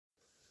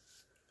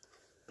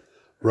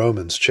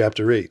Romans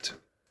chapter 8.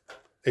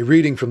 A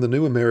reading from the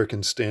New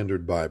American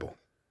Standard Bible.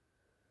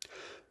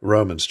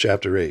 Romans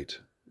chapter 8,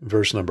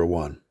 verse number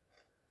 1.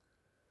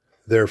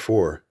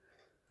 Therefore,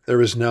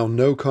 there is now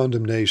no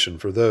condemnation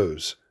for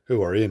those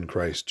who are in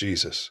Christ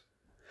Jesus.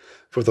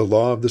 For the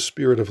law of the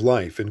Spirit of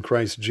life in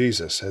Christ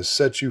Jesus has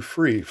set you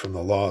free from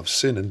the law of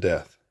sin and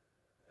death.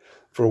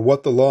 For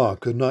what the law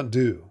could not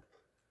do,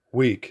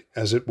 weak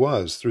as it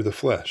was through the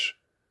flesh,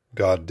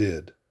 God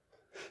did,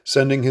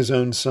 sending his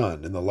own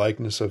Son in the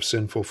likeness of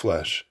sinful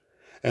flesh,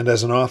 and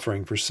as an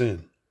offering for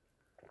sin.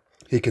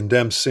 He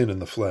condemned sin in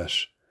the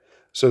flesh,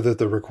 so that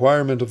the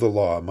requirement of the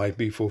law might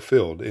be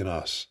fulfilled in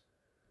us,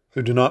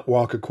 who do not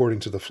walk according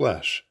to the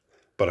flesh,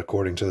 but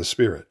according to the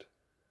Spirit.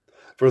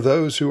 For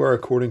those who are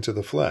according to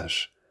the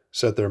flesh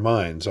set their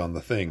minds on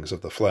the things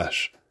of the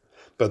flesh,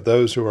 but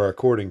those who are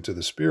according to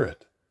the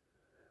Spirit,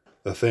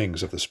 the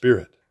things of the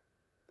Spirit.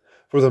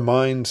 For the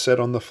mind set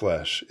on the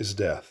flesh is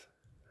death,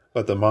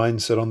 but the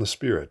mind set on the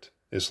Spirit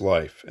is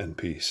life and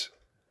peace.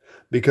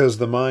 Because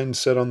the mind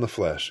set on the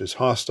flesh is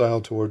hostile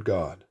toward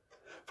God,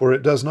 for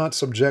it does not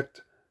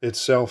subject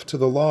itself to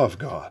the law of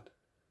God,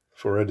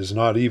 for it is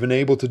not even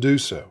able to do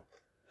so.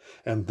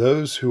 And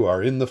those who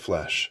are in the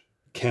flesh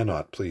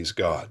cannot please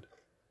God.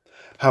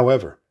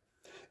 However,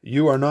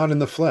 you are not in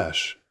the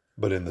flesh,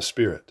 but in the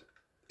Spirit,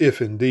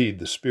 if indeed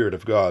the Spirit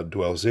of God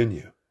dwells in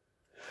you.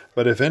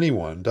 But if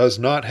anyone does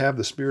not have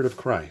the Spirit of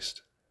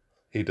Christ,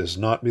 he does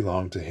not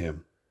belong to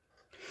him.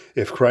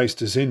 If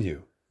Christ is in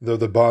you, though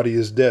the body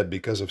is dead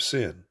because of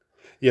sin,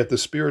 yet the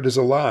Spirit is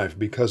alive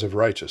because of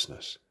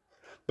righteousness.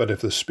 But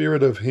if the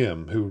Spirit of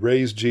him who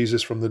raised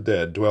Jesus from the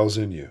dead dwells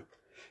in you,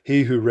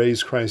 he who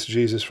raised Christ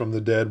Jesus from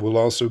the dead will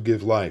also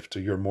give life to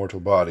your mortal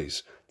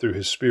bodies through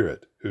his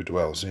Spirit who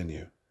dwells in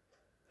you.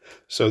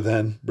 So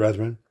then,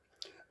 brethren,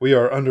 we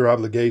are under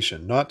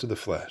obligation not to the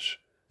flesh,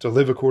 to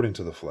live according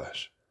to the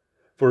flesh.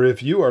 For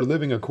if you are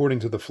living according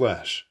to the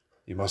flesh,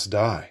 you must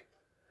die.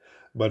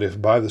 But if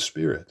by the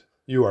Spirit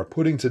you are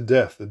putting to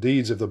death the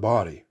deeds of the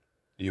body,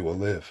 you will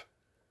live.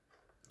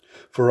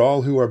 For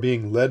all who are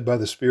being led by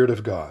the Spirit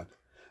of God,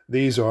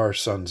 these are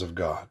sons of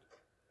God.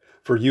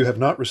 For you have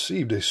not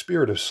received a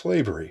spirit of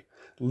slavery,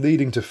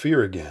 leading to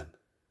fear again,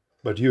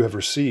 but you have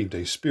received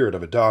a spirit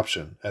of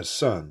adoption as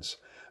sons,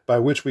 by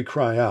which we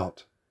cry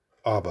out,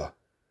 Abba,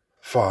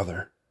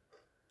 Father.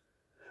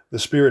 The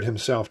Spirit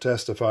himself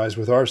testifies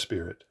with our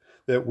spirit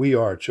that we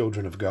are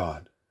children of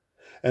God,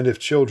 and if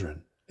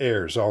children,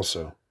 heirs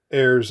also,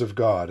 heirs of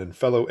God and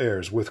fellow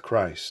heirs with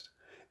Christ,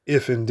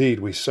 if indeed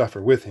we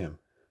suffer with him,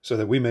 so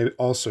that we may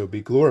also be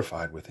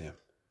glorified with him.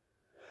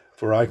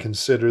 For I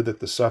consider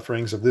that the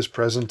sufferings of this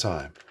present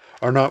time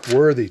are not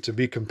worthy to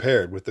be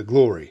compared with the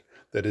glory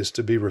that is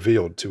to be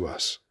revealed to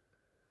us.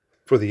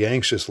 For the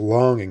anxious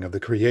longing of the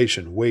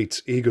creation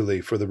waits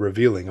eagerly for the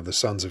revealing of the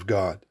sons of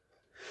God.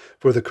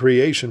 For the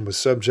creation was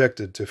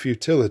subjected to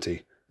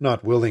futility,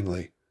 not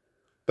willingly,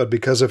 but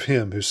because of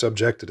him who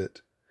subjected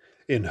it,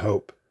 in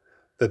hope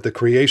that the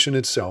creation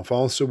itself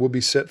also will be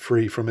set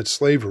free from its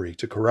slavery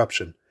to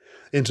corruption,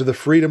 into the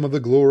freedom of the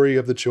glory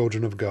of the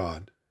children of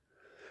God.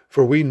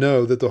 For we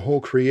know that the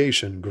whole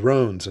creation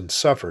groans and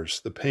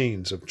suffers the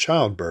pains of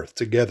childbirth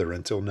together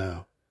until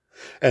now.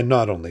 And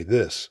not only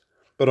this,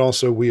 but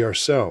also we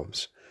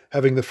ourselves,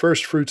 having the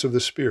first fruits of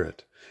the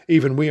Spirit,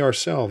 even we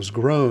ourselves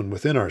groan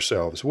within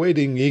ourselves,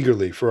 waiting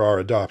eagerly for our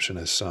adoption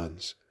as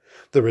sons,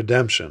 the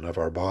redemption of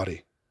our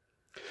body.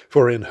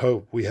 For in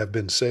hope we have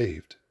been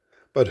saved.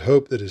 But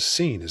hope that is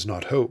seen is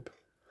not hope.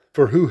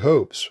 For who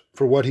hopes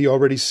for what he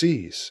already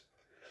sees?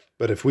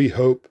 But if we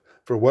hope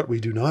for what we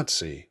do not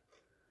see,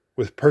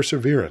 with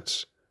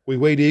perseverance we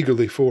wait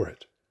eagerly for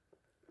it.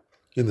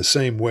 In the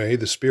same way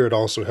the Spirit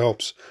also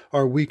helps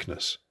our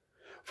weakness.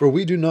 For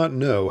we do not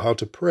know how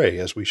to pray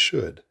as we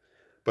should,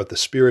 but the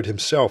Spirit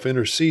himself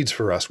intercedes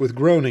for us with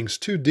groanings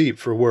too deep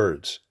for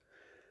words.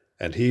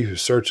 And he who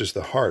searches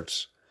the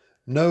hearts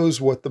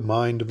knows what the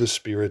mind of the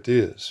Spirit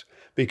is,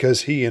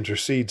 because he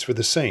intercedes for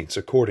the saints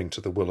according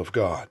to the will of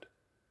God.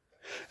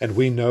 And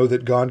we know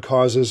that God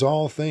causes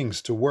all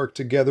things to work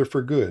together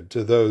for good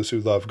to those who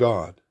love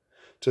God,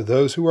 to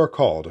those who are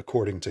called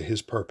according to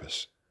his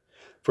purpose.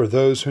 For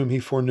those whom he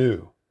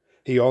foreknew,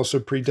 he also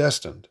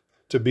predestined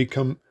to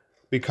become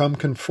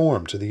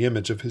conformed to the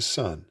image of his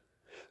Son,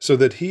 so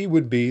that he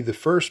would be the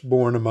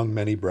firstborn among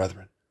many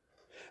brethren.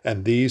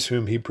 And these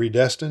whom he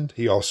predestined,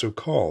 he also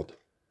called.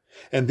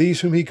 And these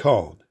whom he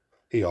called,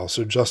 he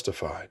also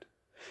justified.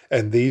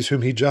 And these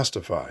whom he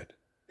justified,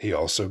 he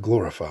also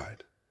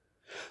glorified.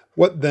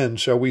 What then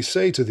shall we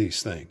say to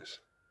these things?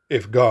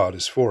 If God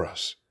is for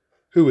us,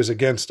 who is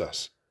against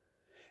us?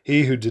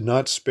 He who did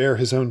not spare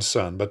his own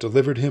Son, but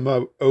delivered him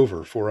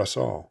over for us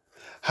all,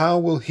 how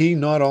will he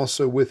not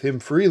also with him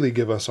freely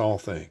give us all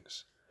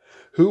things?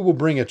 Who will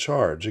bring a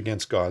charge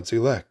against God's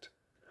elect?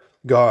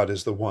 God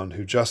is the one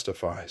who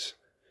justifies.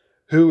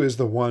 Who is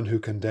the one who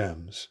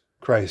condemns?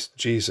 Christ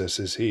Jesus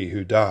is he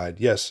who died,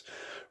 yes,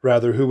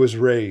 rather who was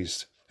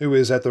raised, who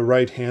is at the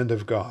right hand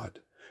of God,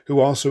 who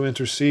also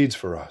intercedes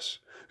for us,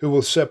 who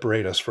will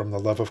separate us from the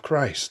love of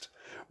Christ?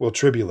 Will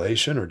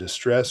tribulation or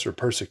distress or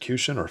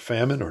persecution or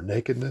famine or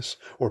nakedness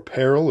or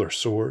peril or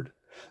sword?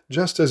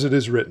 Just as it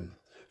is written,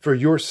 for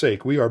your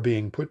sake we are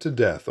being put to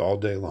death all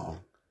day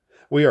long.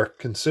 We are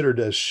considered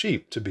as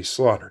sheep to be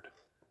slaughtered.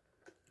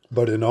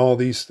 But in all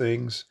these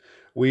things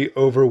we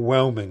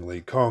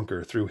overwhelmingly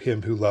conquer through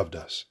him who loved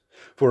us.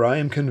 For I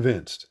am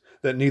convinced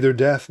that neither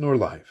death nor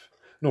life,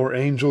 nor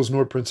angels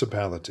nor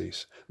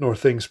principalities, nor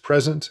things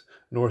present,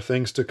 nor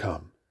things to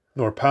come,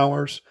 nor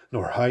powers,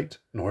 nor height,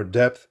 nor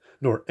depth,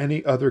 nor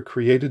any other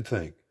created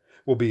thing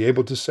will be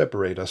able to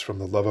separate us from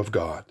the love of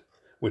God,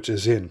 which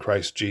is in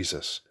Christ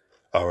Jesus,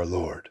 our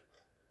Lord.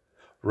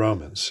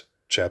 Romans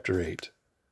chapter 8.